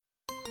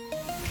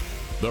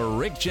The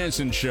Rick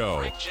Jensen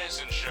Show.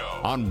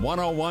 On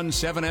 101.7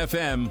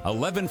 FM,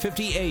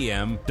 1150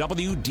 AM,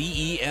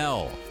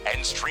 WDEL.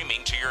 And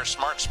streaming to your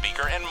smart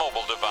speaker and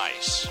mobile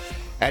device.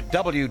 At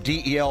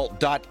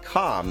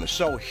WDEL.com.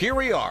 So here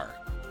we are,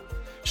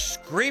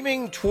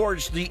 screaming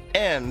towards the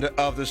end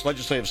of this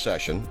legislative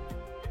session,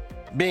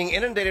 being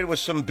inundated with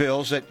some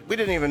bills that we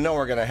didn't even know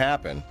were going to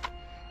happen.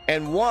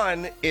 And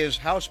one is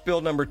House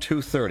Bill number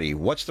 230.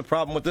 What's the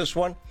problem with this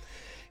one?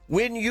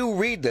 When you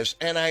read this,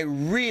 and I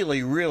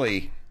really,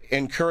 really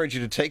encourage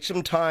you to take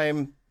some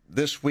time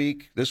this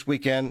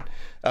weekend,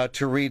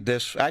 to read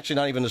this. Actually,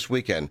 not even this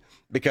weekend,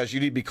 because you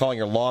need to be calling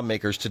your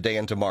lawmakers today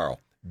and tomorrow.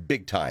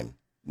 Big time.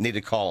 Need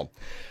to call them.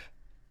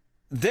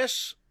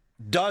 This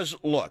does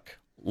look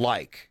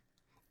like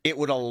it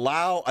would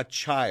allow a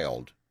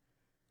child,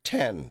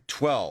 10,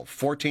 12,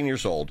 14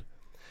 years old,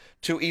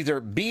 to either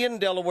be in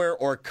Delaware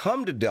or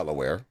come to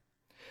Delaware,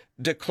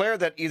 declare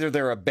that either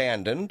they're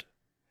abandoned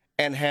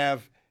and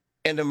have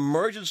an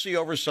emergency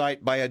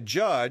oversight by a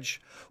judge,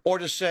 or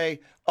to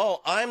say,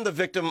 oh, I'm the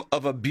victim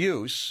of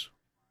abuse,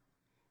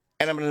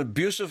 and I'm in an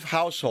abusive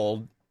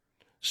household,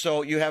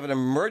 so you have an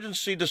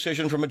emergency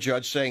decision from a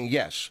judge saying,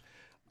 yes,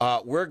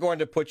 we're going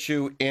to put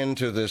you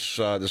into this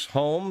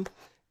home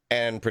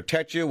and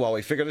protect you while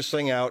we figure this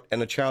thing out.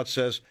 And the child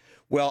says,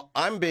 well,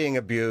 I'm being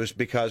abused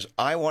because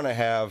I want to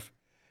have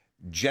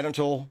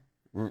genital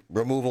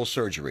removal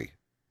surgery,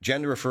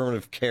 gender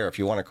affirmative care, if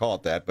you want to call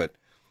it that. But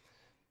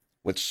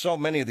with so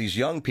many of these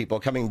young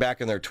people coming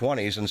back in their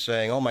 20s and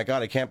saying, oh, my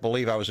God, I can't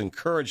believe I was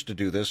encouraged to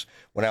do this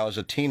when I was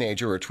a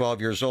teenager or 12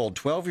 years old.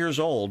 12 years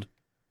old.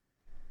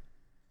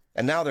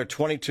 And now they're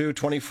 22,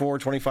 24,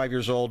 25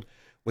 years old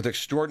with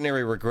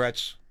extraordinary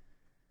regrets,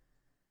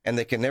 and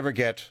they can never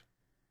get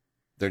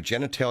their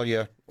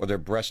genitalia or their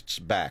breasts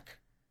back.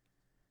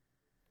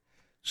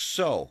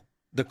 So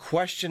the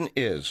question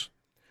is,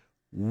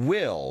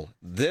 will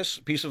this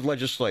piece of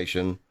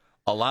legislation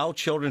allow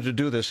children to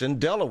do this in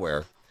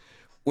Delaware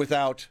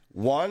without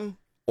one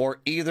or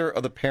either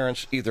of the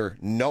parents either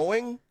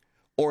knowing,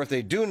 or if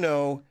they do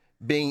know,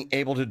 being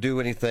able to do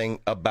anything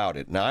about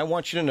it? Now, I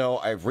want you to know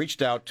I've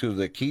reached out to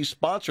the key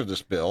sponsor of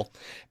this bill,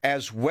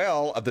 as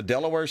well as the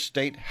Delaware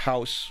State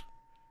House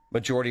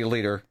Majority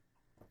Leader,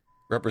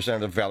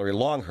 Representative Valerie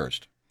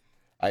Longhurst.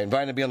 I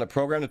invited them to be on the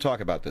program to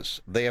talk about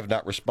this. They have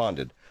not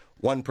responded.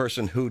 One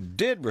person who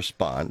did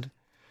respond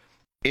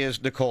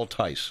is Nicole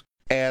Theis,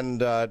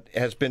 and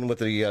has been with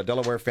the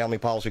Delaware Family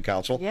Policy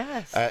Council.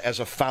 Yes. As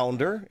a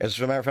founder, as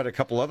a matter of fact, a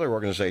couple other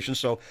organizations.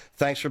 So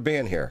thanks for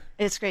being here.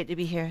 It's great to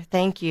be here.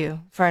 Thank you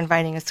for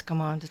inviting us to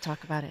come on to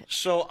talk about it.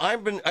 So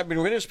I've been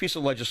reading this piece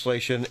of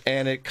legislation,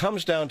 and it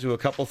comes down to a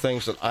couple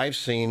things that I've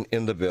seen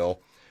in the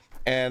bill,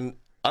 and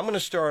I'm going to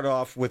start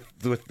off with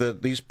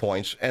these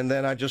points, and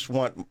then I just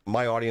want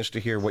my audience to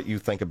hear what you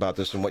think about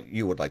this and what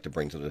you would like to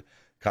bring to the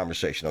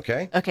conversation,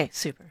 okay? Okay,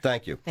 super.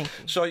 Thank you. Thank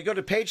you. So you go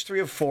to page 3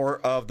 of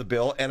 4 of the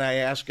bill, and I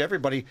ask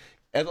everybody,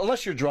 and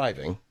unless you're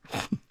driving,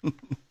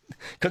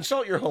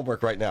 consult your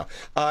homework right now.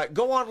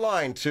 Go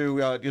online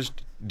to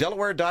just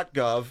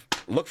Delaware.gov,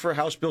 look for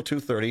House Bill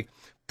 230,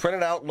 print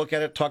it out, look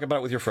at it, talk about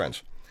it with your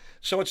friends.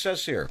 So it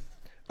says here,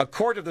 a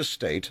court of the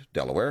state,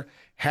 Delaware,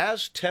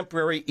 has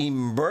temporary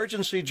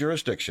emergency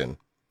jurisdiction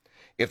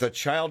if the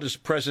child is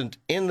present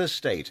in the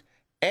state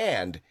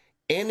and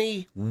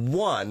any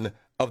one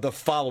of the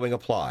following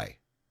apply.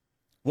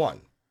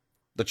 1,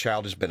 the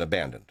child has been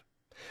abandoned.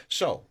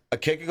 So a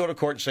kid can go to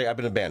court and say, I've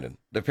been abandoned.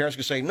 The parents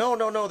can say,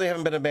 no, they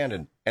haven't been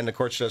abandoned. And the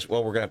court says,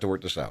 well, we're going to have to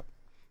work this out.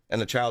 And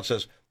the child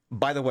says,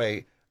 by the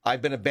way,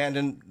 I've been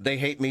abandoned. They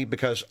hate me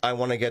because I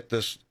want to get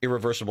this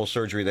irreversible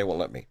surgery. They won't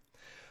let me.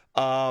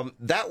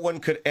 That one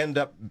could end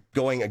up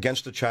going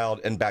against the child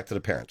and back to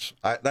the parents.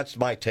 That's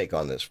my take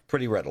on this,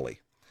 pretty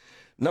readily.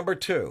 Number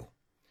 2,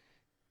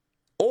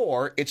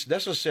 or it's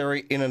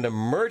necessary in an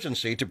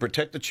emergency to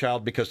protect the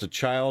child because the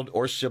child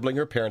or sibling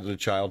or parent of the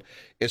child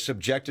is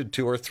subjected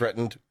to or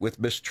threatened with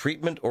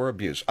mistreatment or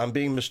abuse. I'm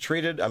being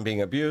mistreated. I'm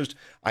being abused.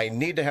 I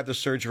need to have the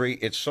surgery.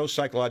 It's so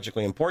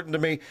psychologically important to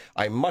me.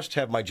 I must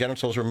have my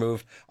genitals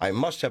removed. I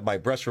must have my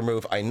breasts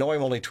removed. I know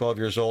I'm only 12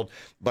 years old,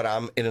 but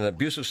I'm in an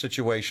abusive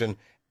situation.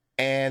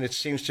 And it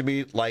seems to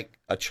me like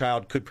a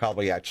child could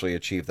probably actually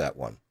achieve that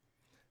one.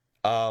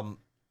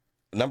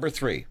 Number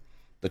 3,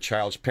 the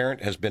child's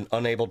parent has been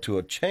unable to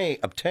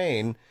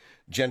obtain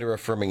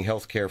gender-affirming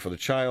health care for the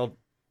child.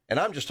 And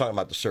I'm just talking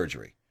about the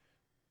surgery.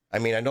 I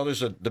mean, I know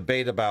there's a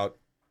debate about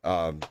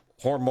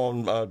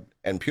hormone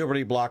and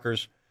puberty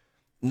blockers.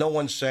 No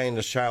one's saying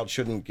this child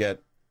shouldn't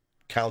get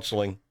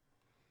counseling.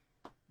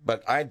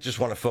 But I just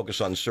want to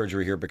focus on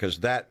surgery here because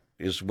that's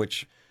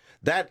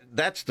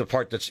the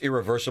part that's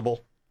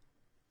irreversible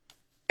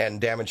and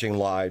damaging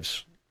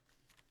lives.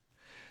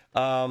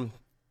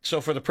 So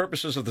for the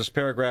purposes of this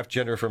paragraph,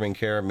 gender-affirming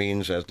care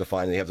means, as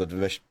defined, they have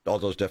all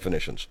those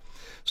definitions.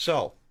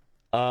 So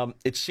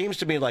it seems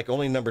to me like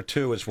only number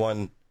 2 is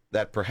one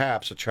that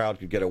perhaps a child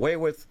could get away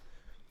with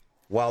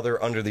while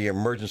they're under the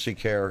emergency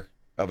care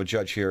of a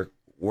judge here.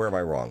 Where am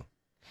I wrong?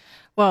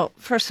 Well,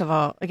 first of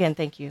all, again,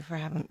 thank you for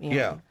having me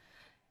on.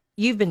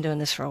 You've been doing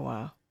this for a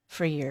while.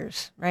 for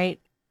years, right?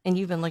 And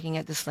you've been looking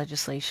at this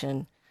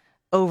legislation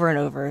over and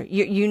over.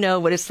 You know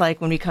what it's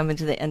like when we come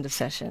into the end of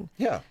session.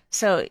 Yeah.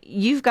 So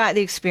you've got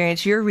the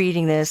experience. You're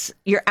reading this.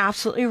 You're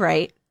absolutely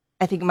right.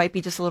 I think it might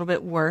be just a little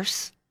bit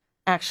worse,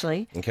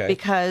 actually. Okay.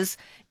 Because,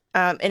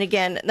 and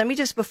again, let me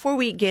just, before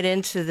we get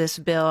into this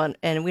bill,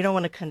 and we don't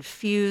want to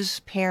confuse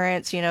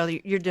parents,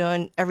 you're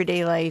doing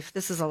everyday life.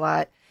 This is a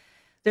lot.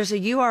 There's a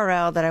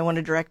URL that I want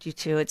to direct you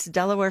to. It's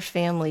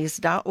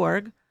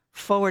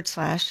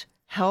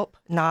delawarefamilies.org/help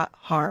not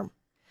harm.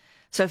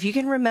 So if you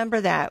can remember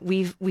that,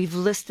 we've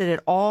listed it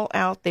all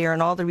out there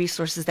and all the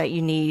resources that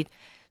you need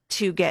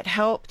to get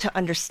help, to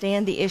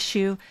understand the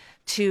issue.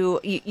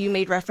 You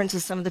made reference to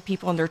some of the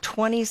people in their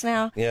 20s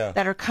now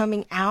that are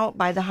coming out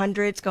by the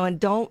hundreds going,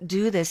 don't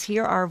do this.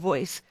 Hear our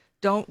voice.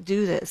 Don't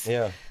do this.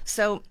 Yeah.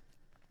 So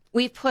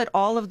we put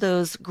all of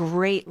those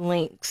great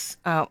links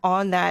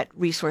on that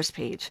resource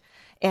page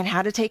and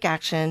how to take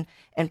action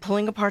and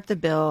pulling apart the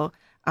bill.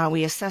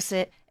 We assess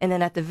it, and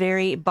then at the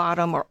very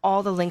bottom are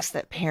all the links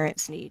that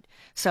parents need.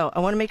 So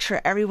I want to make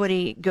sure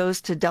everybody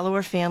goes to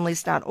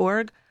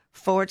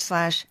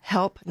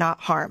DelawareFamilies.org/help not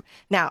harm.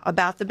 Now,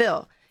 about the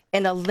bill,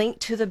 and a link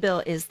to the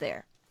bill is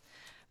there.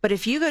 But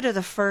if you go to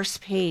the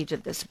first page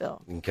of this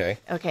bill,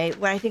 okay,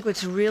 what I think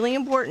what's really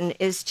important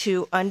is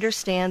to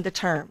understand the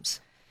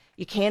terms.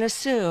 You can't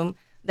assume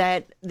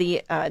that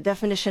the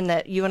definition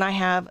that you and I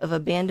have of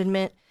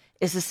abandonment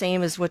is the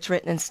same as what's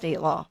written in state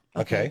law.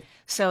 Okay.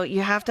 So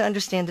you have to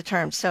understand the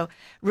terms. So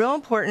real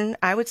important,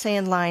 I would say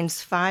in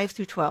lines 5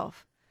 through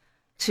 12,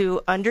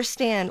 to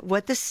understand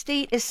what the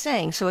state is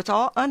saying. So it's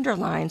all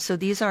underlined. So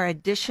these are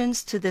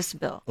additions to this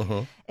bill.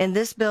 Mm-hmm. And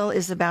this bill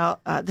is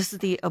about, this is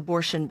the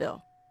abortion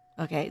bill.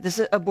 Okay. This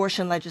is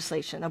abortion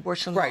legislation,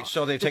 abortion law. Right.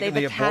 So they've taken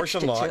the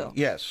abortion law.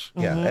 Yes.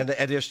 Mm-hmm. Yeah.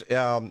 And just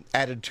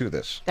added to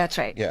this. That's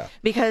right. Yeah.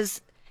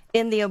 Because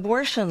in the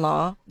abortion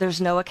law,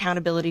 there's no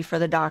accountability for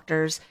the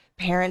doctors.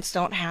 Parents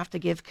don't have to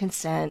give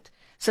consent.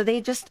 So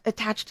they just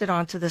attached it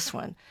onto this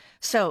one.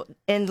 So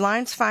in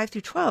lines 5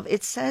 through 12,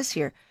 it says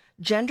here,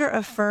 gender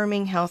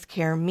affirming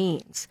healthcare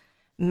means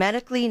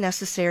medically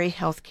necessary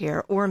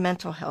healthcare or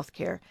mental health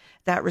care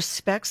that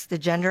respects the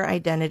gender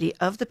identity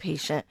of the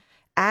patient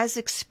as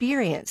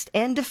experienced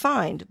and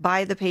defined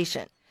by the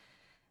patient.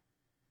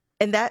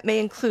 And that may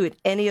include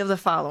any of the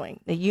following.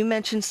 Now, you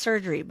mentioned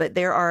surgery, but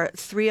there are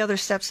 3 other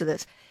steps to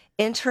this.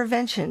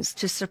 Interventions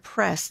to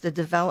suppress the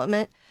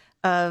development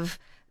of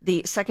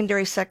the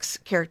secondary sex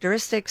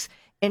characteristics,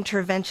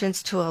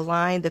 interventions to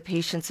align the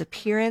patient's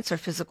appearance or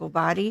physical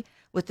body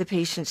with the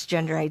patient's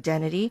gender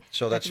identity.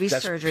 So that's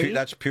surgery.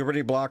 That's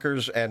puberty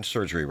blockers and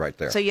surgery right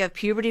there. So you have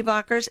puberty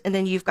blockers, and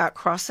then you've got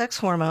cross-sex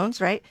hormones,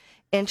 right?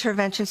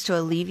 Interventions to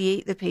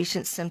alleviate the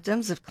patient's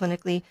symptoms of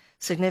clinically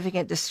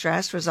significant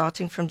distress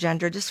resulting from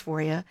gender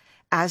dysphoria,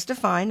 as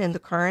defined in the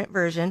current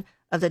version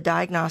of the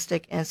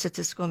Diagnostic and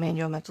Statistical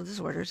Manual of Mental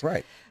Disorders.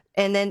 Right.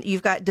 And then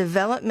you've got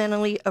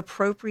developmentally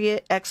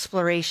appropriate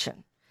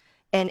exploration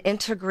and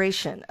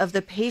integration of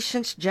the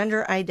patient's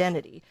gender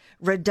identity,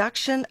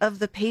 reduction of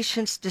the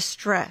patient's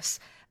distress,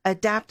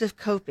 adaptive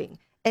coping,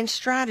 and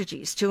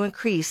strategies to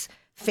increase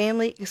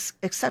family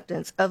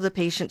acceptance of the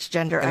patient's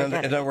gender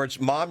identity. In other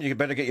words, Mom, you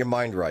better get your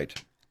mind right.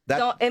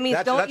 Don't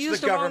use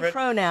the wrong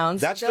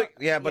pronouns. That's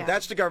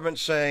the government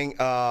saying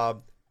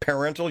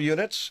parental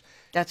units.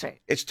 That's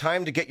right. It's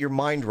time to get your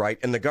mind right,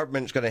 and the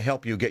government's going to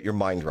help you get your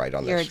mind right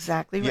on this. You're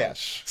exactly right.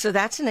 Yes. So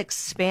that's an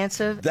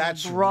expansive,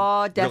 that's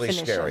broad really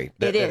definition. Scary.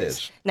 It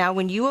is. Now,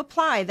 when you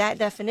apply that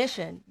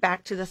definition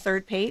back to the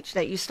third page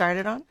that you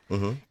started on,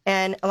 mm-hmm.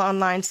 and on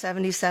line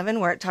 77,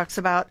 where it talks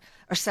about,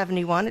 or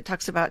 71, it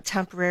talks about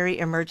temporary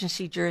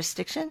emergency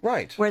jurisdiction.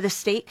 Right. Where the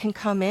state can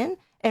come in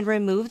and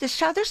remove this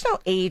child. There's no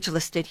age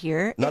listed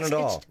here. None at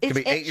all. It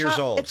could be 8 years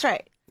old. That's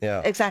right.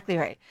 Yeah. Exactly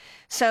right.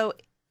 So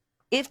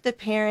if the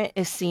parent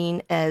is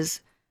seen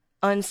as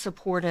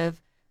unsupportive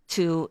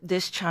to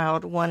this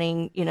child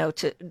wanting,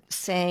 to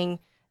saying,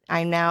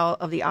 I'm now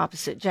of the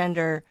opposite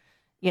gender,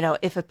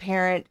 if a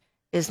parent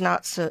is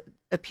not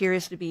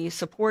appears to be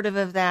supportive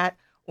of that,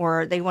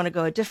 or they want to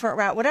go a different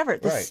route, whatever,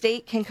 the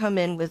state can come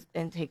in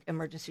and take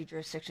emergency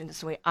jurisdiction.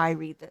 That's the way I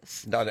read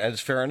this. No,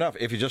 that's fair enough.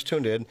 If you just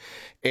tuned in,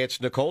 it's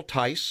Nicole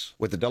Theis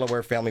with the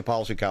Delaware Family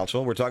Policy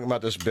Council. We're talking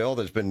about this bill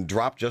that's been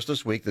dropped just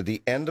this week at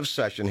the end of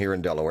session here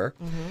in Delaware,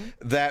 mm-hmm.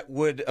 that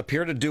would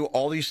appear to do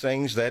all these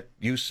things that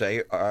you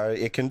say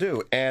it can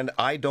do. And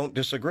I don't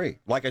disagree.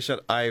 Like I said,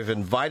 I've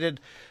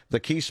invited the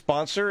key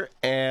sponsor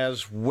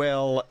as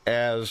well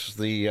as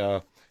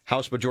the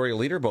House Majority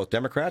Leader, both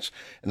Democrats,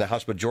 and the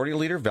House Majority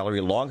Leader,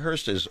 Valerie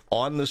Longhurst, is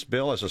on this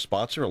bill as a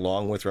sponsor,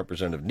 along with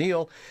Representative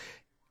Neal.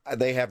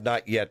 They have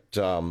not yet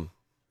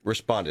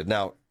responded.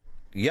 Now,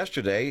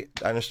 yesterday,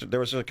 I understood there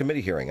was a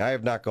committee hearing. I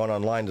have not gone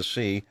online to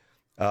see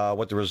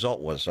what the result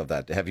was of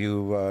that. Have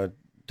you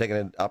taken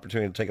an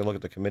opportunity to take a look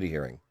at the committee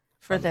hearing?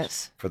 For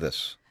this? For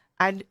this.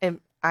 I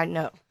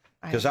know.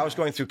 Because I was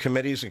going through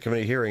committees and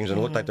committee hearings, and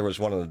it looked like there was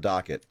one on the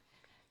docket.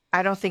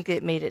 I don't think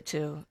it made it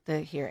to the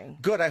hearing.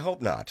 Good, I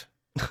hope not.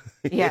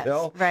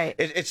 Yes, right.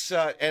 It's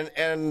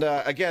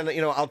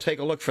again, I'll take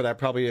a look for that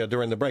probably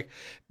during the break,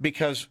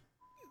 because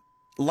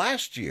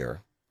last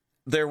year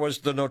there was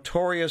the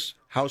notorious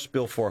House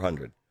Bill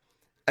 400.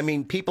 I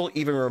mean, people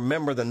even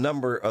remember the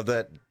number of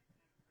that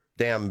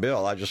damn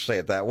bill. I just say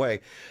it that way,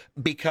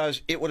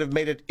 because it would have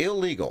made it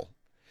illegal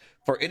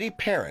for any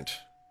parent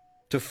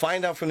to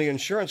find out from the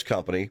insurance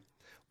company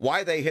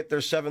why they hit their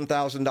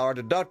 $7,000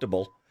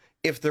 deductible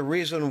if the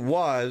reason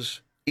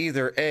was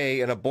either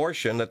A, an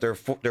abortion that their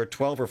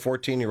 12 or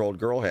 14-year-old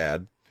girl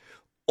had,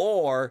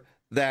 or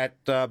that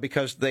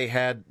because they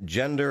had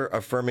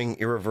gender-affirming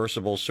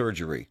irreversible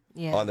surgery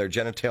on their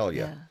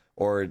genitalia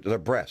or their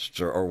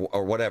breasts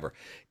or whatever.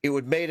 It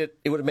would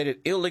have made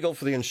it illegal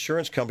for the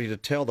insurance company to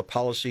tell the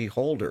policy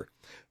holder,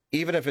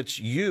 even if it's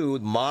you,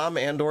 mom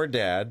and or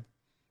dad,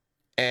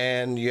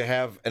 and you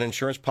have an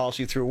insurance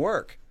policy through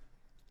work.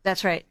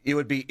 That's right. It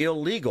would be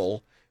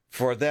illegal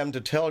for them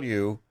to tell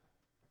you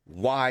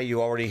why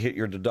you already hit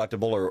your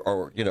deductible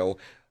or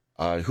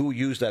who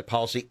used that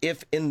policy,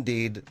 if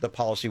indeed the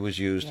policy was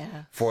used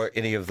for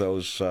any of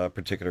those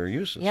particular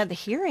uses. Yeah, the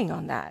hearing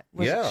on that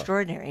was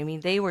extraordinary. I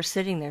mean, they were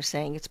sitting there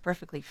saying it's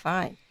perfectly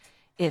fine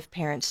if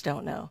parents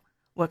don't know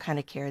what kind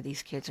of care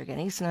these kids are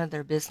getting. It's none of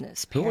their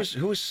business. Who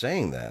was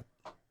saying that?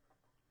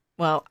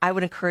 Well, I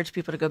would encourage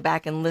people to go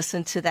back and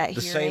listen to that the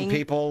hearing. Same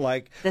people,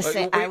 like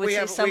I would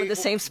say some of the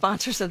same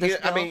sponsors of this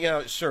bill. I mean,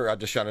 sure,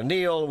 Deshauna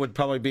Neal would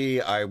probably be.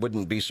 I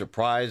wouldn't be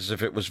surprised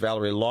if it was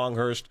Valerie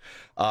Longhurst,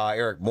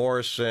 Eric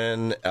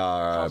Morrison,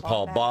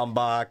 Paul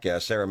Baumbach,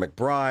 Sarah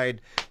McBride,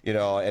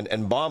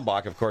 and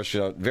Baumbach, of course,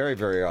 very,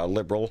 very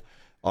liberal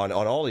on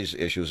all these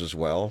issues as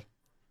well.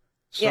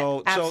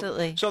 So, yeah,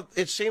 absolutely. So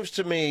it seems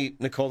to me,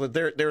 Nicole,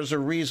 that there's a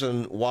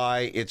reason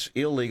why it's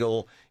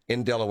illegal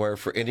in Delaware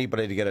for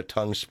anybody to get a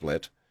tongue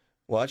split.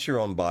 Well, that's your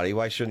own body.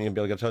 Why shouldn't you be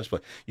able to get a tongue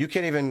split? You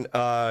can't even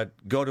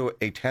go to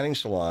a tanning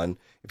salon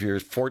if you're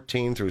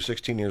 14 through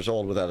 16 years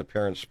old without a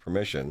parent's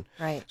permission.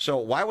 Right. So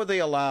why would they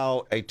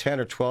allow a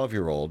 10 or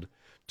 12-year-old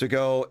to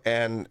go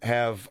and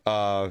have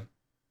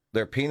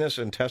their penis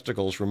and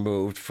testicles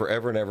removed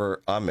forever and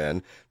ever,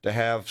 amen, to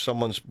have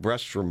someone's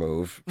breasts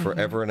removed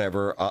forever and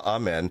ever,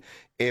 amen,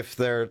 if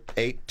they're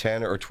 8,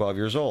 10, or 12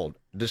 years old?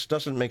 This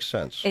doesn't make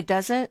sense. It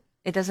doesn't.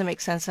 It doesn't make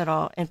sense at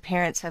all. And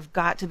parents have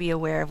got to be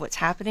aware of what's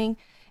happening.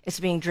 It's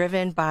being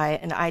driven by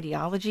an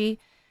ideology.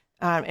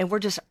 And we're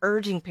just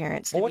urging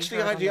parents to what's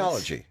the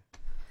ideology?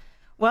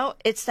 Well,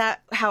 it's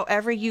that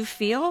however you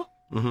feel,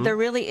 there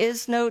really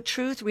is no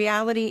truth.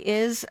 Reality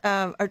is,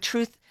 or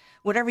truth,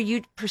 whatever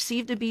you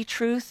perceive to be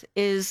truth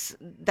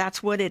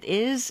that's what it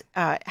is.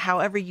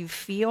 However you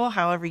feel,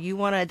 however you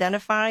want to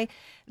identify,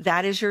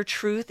 that is your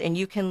truth, and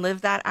you can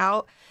live that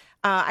out.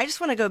 I just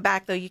want to go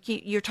back, though.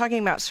 You're talking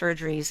about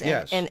surgeries,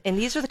 and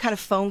these are the kind of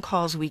phone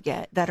calls we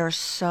get that are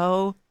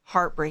so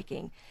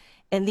heartbreaking.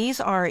 And these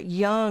are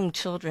young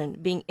children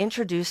being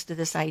introduced to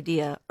this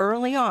idea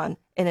early on,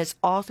 and it's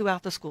all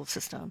throughout the school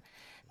system,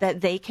 that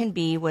they can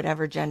be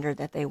whatever gender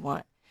that they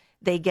want.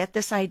 They get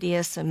this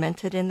idea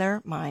cemented in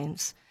their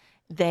minds.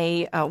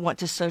 They want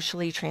to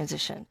socially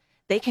transition.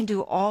 They can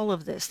do all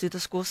of this through the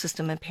school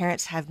system, and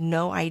parents have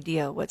no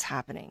idea what's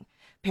happening.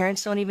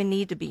 Parents don't even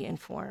need to be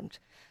informed.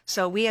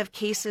 So we have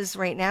cases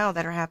right now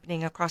that are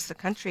happening across the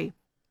country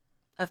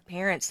of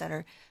parents that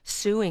are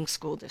suing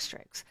school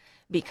districts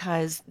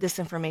because this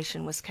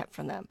information was kept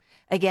from them.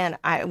 Again,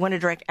 I want to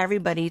direct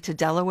everybody to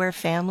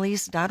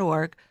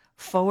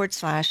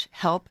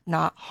DelawareFamilies.org/help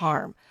not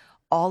harm.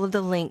 All of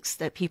the links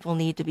that people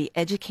need to be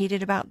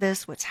educated about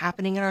this, what's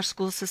happening in our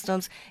school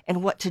systems,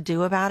 and what to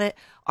do about it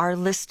are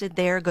listed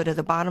there. Go to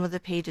the bottom of the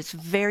page. It's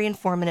very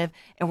informative,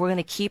 and we're going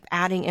to keep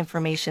adding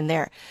information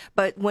there.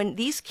 But when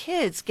these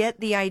kids get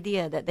the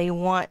idea that they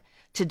want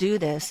to do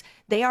this,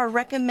 they are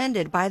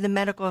recommended by the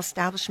medical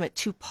establishment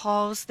to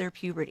pause their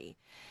puberty.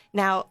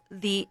 Now,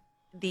 the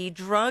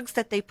drugs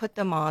that they put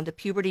them on, the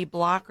puberty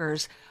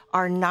blockers,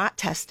 are not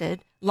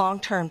tested,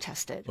 long-term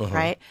tested,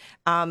 right?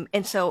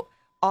 And so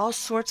all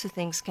sorts of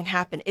things can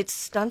happen. It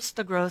stunts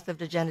the growth of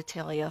the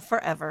genitalia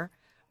forever,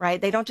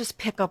 right? They don't just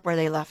pick up where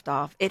they left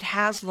off. It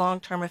has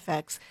long-term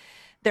effects.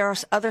 There are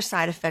other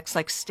side effects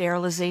like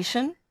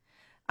sterilization.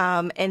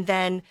 And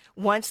then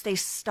once they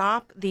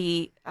stop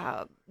the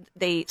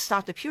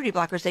puberty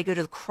blockers, they go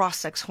to the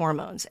cross-sex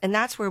hormones. And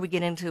that's where we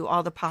get into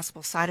all the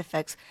possible side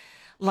effects.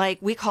 Like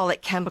we call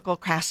it chemical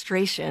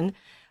castration,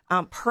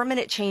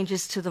 permanent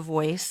changes to the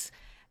voice,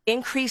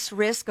 increased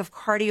risk of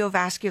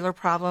cardiovascular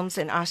problems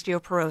and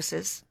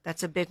osteoporosis.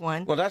 That's a big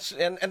one. Well, that's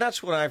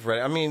what I've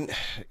read. I mean,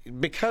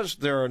 because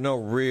there are no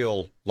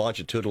real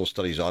longitudinal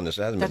studies on this,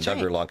 it hasn't been done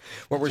very long.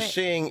 What we're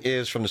seeing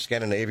is from the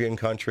Scandinavian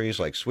countries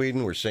like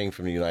Sweden. We're seeing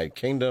from the United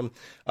Kingdom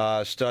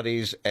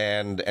studies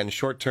and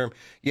short term.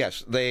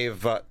 Yes,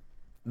 they've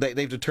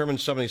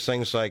determined some of these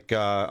things like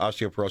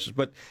osteoporosis.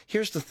 But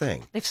here's the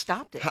thing: they've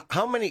stopped it.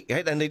 How many?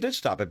 And they did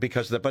stop it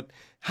because of that. But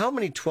how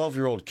many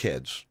 12-year-old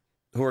kids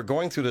who are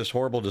going through this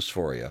horrible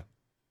dysphoria,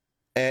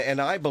 and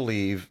I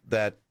believe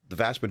that the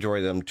vast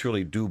majority of them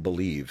truly do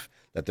believe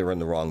that they're in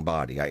the wrong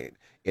body.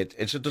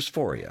 It's a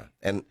dysphoria.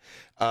 And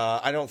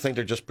I don't think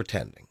they're just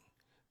pretending.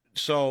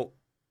 So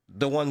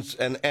the ones,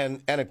 and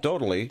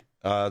anecdotally,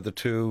 the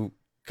two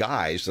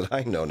guys that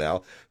I know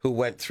now who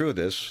went through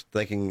this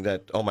thinking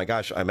that, oh my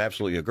gosh, I'm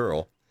absolutely a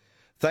girl.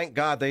 Thank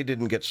God they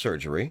didn't get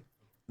surgery.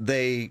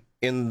 They,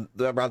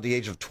 around the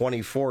age of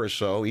 24 or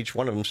so, each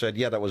one of them said,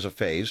 yeah, that was a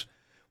phase.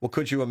 Well,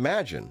 could you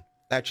imagine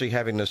actually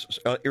having this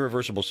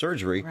irreversible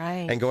surgery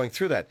and going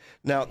through that?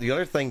 Now, the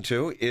other thing,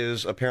 too,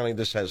 is apparently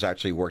this has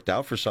actually worked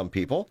out for some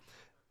people.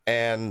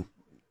 And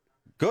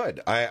good.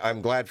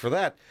 I'm glad for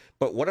that.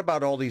 But what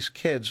about all these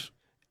kids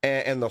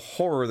and the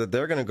horror that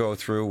they're going to go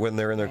through when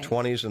they're in their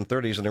 20s and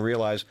 30s and they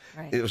realize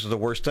it was the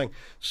worst thing?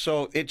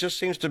 So it just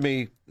seems to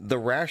me the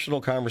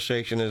rational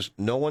conversation is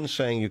no one's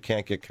saying you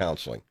can't get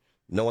counseling.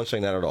 No one's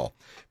saying that at all.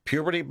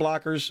 Puberty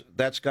blockers,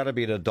 that's got to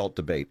be an adult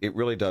debate. It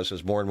really does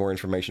as more and more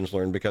information is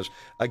learned because,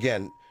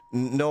 again,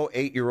 no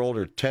 8-year-old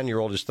or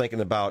 10-year-old is thinking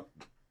about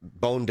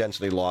bone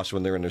density loss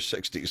when they're in their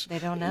 60s. They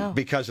don't know.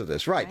 Because of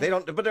this. Right. They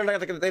don't, but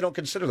they don't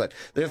consider that.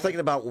 They're thinking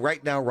about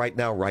right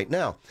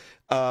now.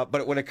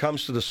 But when it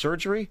comes to the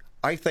surgery,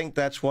 I think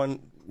that's one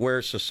where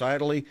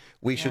societally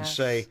we should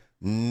say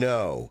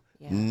no.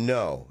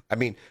 No. I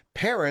mean,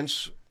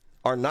 parents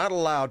are not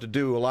allowed to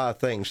do a lot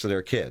of things to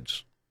their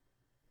kids.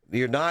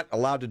 You're not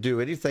allowed to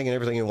do anything and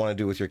everything you want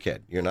to do with your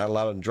kid. You're not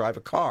allowed to drive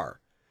a car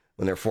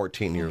when they're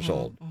 14 years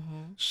old.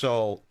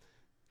 So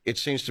it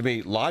seems to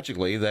me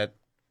logically that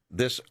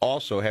this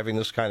also, having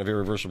this kind of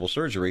irreversible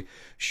surgery,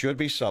 should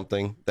be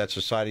something that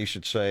society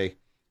should say,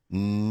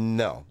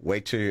 no,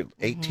 wait till you're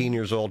 18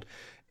 years old.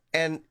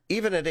 And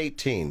even at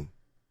 18,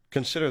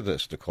 consider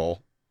this,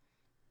 Nicole.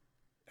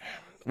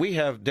 We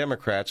have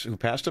Democrats who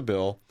passed a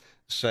bill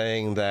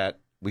saying that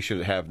we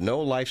should have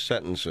no life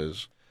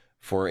sentences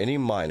for any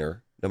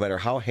minor, no matter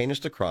how heinous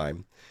the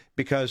crime,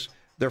 because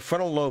their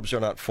frontal lobes are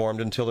not formed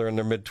until they're in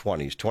their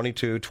mid-20s,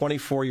 22,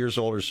 24 years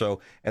old or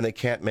so, and they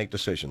can't make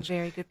decisions.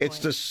 Very good point. It's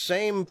the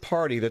same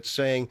party that's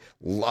saying,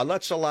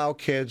 let's allow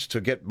kids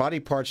to get body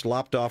parts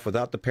lopped off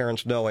without the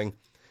parents knowing,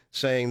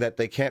 saying that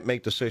they can't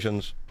make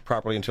decisions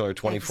properly until they're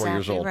 24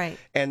 years old. Right.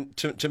 And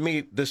to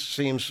me, this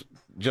seems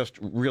just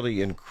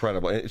really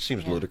incredible. It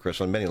seems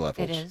ludicrous on many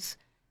levels. It is.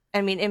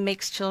 I mean, it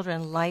makes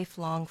children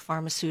lifelong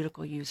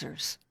pharmaceutical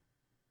users.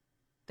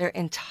 Their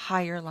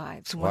entire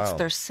lives once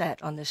they're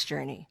set on this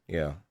journey.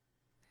 Yeah.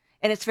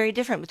 And it's very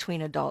different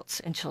between adults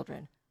and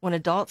children. When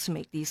adults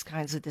make these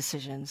kinds of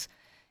decisions,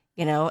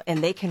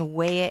 and they can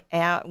weigh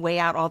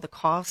out all the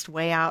cost,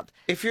 weigh out.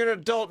 If you're an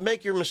adult,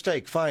 make your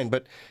mistake, fine.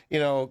 But,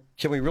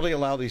 can we really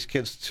allow these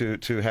kids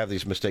to have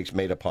these mistakes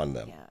made upon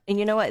them? Yeah. And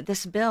you know what?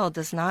 This bill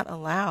does not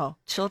allow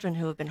children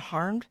who have been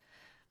harmed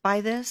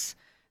by this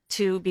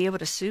to be able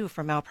to sue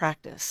for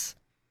malpractice.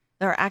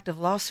 There are active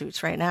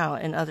lawsuits right now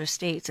in other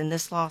states, and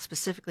this law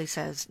specifically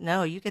says,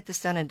 no, you get this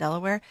done in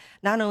Delaware.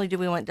 Not only do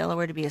we want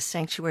Delaware to be a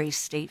sanctuary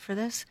state for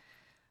this,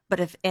 but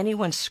if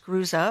anyone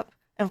screws up,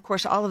 and of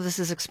course all of this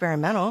is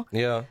experimental,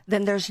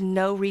 then there's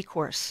no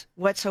recourse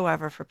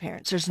whatsoever for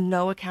parents. There's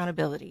no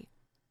accountability.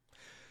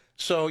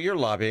 So you're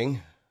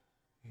lobbying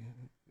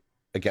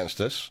against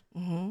this.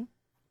 Mm-hmm.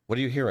 What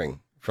are you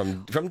hearing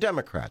from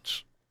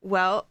Democrats?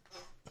 Well,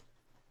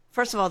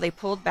 first of all, they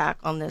pulled back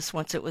on this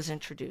once it was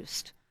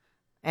introduced.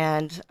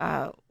 And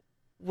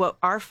what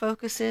our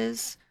focus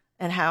is,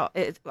 and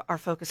our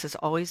focus has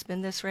always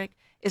been this, Rick,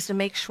 is to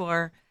make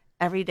sure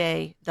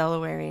everyday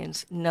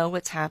Delawareans know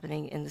what's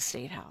happening in the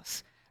State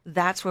House.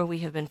 That's where we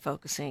have been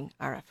focusing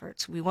our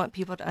efforts. We want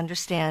people to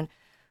understand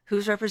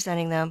who's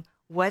representing them,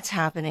 what's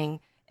happening,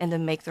 and to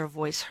make their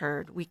voice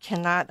heard. We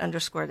cannot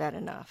underscore that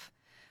enough.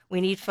 We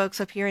need folks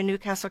up here in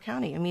Newcastle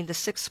County. I mean, the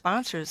 6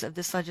 sponsors of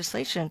this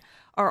legislation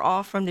are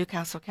all from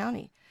Newcastle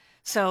County.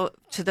 So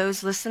to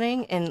those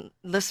listening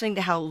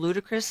to how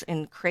ludicrous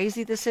and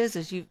crazy this is,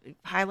 as you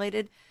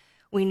highlighted,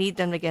 we need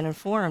them to get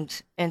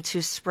informed and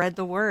to spread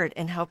the word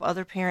and help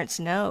other parents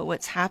know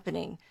what's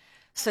happening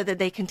so that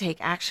they can take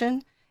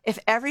action. If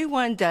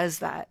everyone does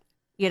that,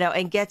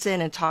 and gets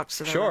in and talks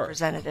to their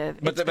representative.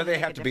 But they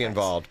have to be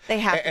involved. They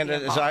have to be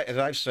involved. As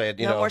I've said,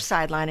 no more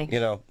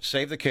sidelining.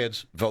 Save the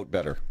kids, vote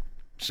better.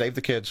 Save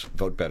the kids,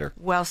 vote better.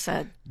 Well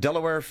said.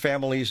 Delaware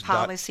Families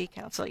Policy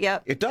Council.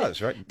 Yep. It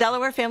does, right?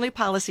 Delaware Family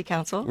Policy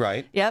Council.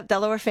 Right. Yep.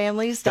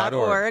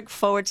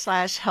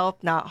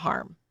 DelawareFamilies.org/help not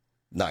harm.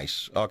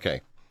 Nice.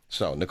 Okay.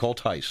 So, Nicole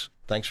Theis,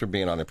 thanks for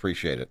being on. I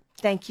appreciate it.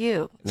 Thank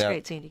you. It's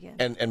great seeing you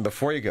again. And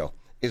before you go,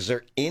 is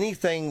there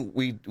anything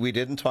we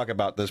didn't talk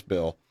about this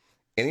bill,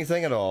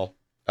 anything at all,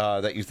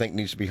 that you think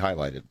needs to be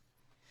highlighted?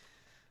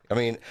 I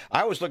mean,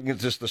 I was looking at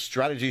just the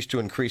strategies to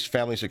increase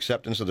families'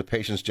 acceptance of the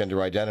patient's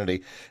gender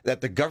identity,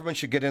 that the government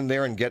should get in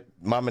there and get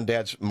mom and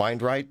dad's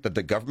mind right, that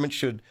the government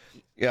should...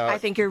 I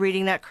think you're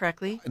reading that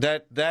correctly.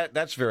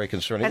 That's very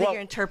concerning. I think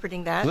you're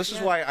interpreting that. This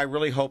is why I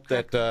really hope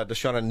that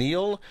Deshauna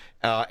Neal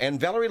and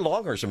Valerie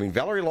Longhurst,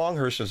 Valerie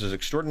Longhurst is an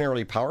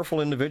extraordinarily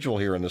powerful individual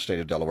here in the state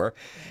of Delaware,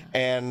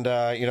 and,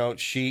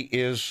 she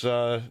is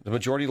the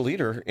majority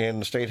leader in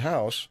the state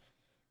house.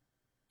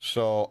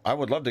 So I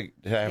would love to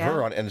have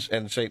her on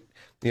and say,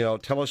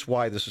 tell us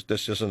why this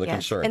isn't a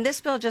concern. And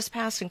this bill just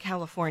passed in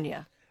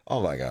California.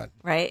 Oh, my God.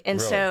 Right? And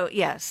Really? so,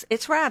 yes,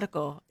 it's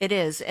radical. It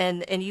is.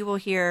 And you will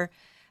hear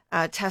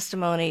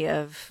testimony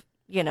of,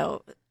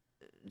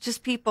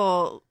 just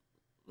people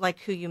like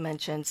who you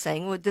mentioned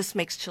saying, well, this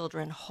makes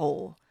children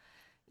whole.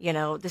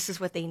 This is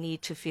what they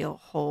need to feel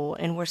whole.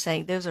 And we're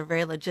saying those are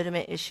very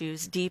legitimate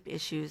issues, deep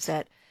issues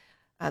that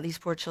these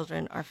poor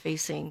children are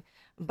facing.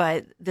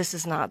 But this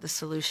is not the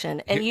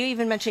solution. And you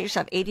even mentioned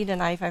yourself, 80 to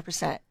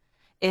 95%,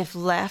 if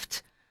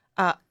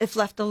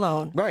left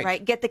alone,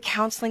 right? Get the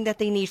counseling that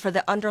they need for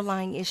the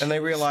underlying issues. And they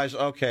realize,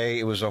 okay,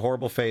 it was a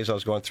horrible phase I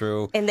was going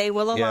through. And they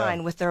will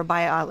align with their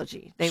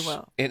biology. They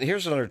will. And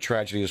here's another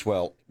tragedy as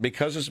well.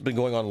 Because it's been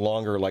going on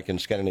longer, like in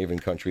Scandinavian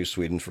countries,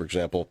 Sweden, for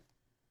example,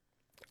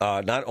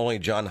 not only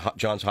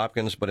Johns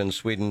Hopkins, but in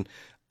Sweden,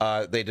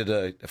 they did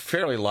a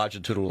fairly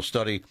longitudinal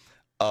study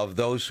of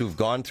those who've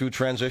gone through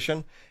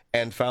transition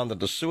and found that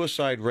the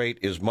suicide rate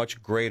is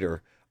much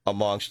greater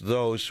amongst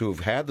those who've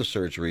had the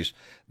surgeries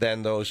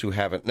than those who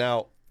haven't.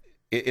 Now,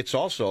 it's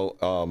also,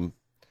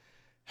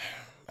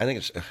 I think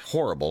it's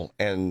horrible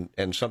and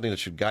something that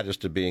should guide us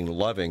to being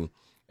loving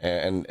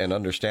and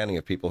understanding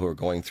of people who are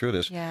going through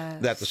this,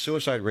 that the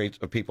suicide rates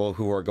of people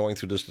who are going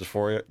through this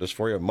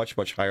dysphoria are much,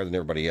 much higher than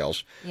everybody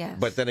else. Yes.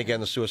 But then again,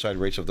 the suicide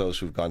rates of those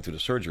who've gone through the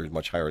surgery is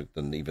much higher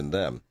than even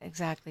them.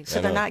 Exactly. So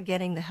they're not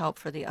getting the help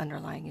for the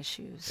underlying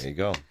issues. There you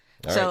go.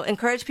 All so right.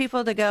 encourage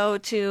people to go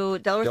to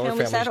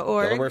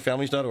DelawareFamilies.org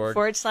DelawareFamilies.org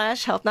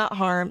 /Help Not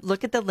Harm.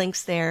 Look at the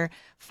links there.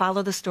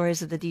 Follow the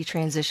stories of the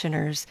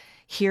detransitioners.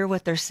 Hear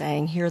what they're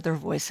saying. Hear their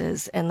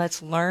voices. And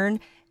let's learn.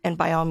 And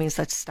by all means,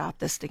 let's stop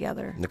this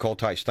together. Nicole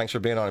Theis, thanks for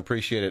being on.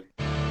 Appreciate it.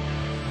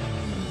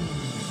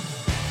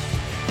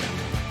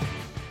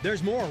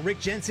 There's more Rick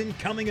Jensen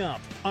coming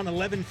up on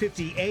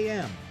 1150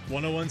 AM,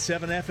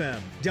 1017 FM,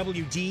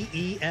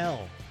 WDEL.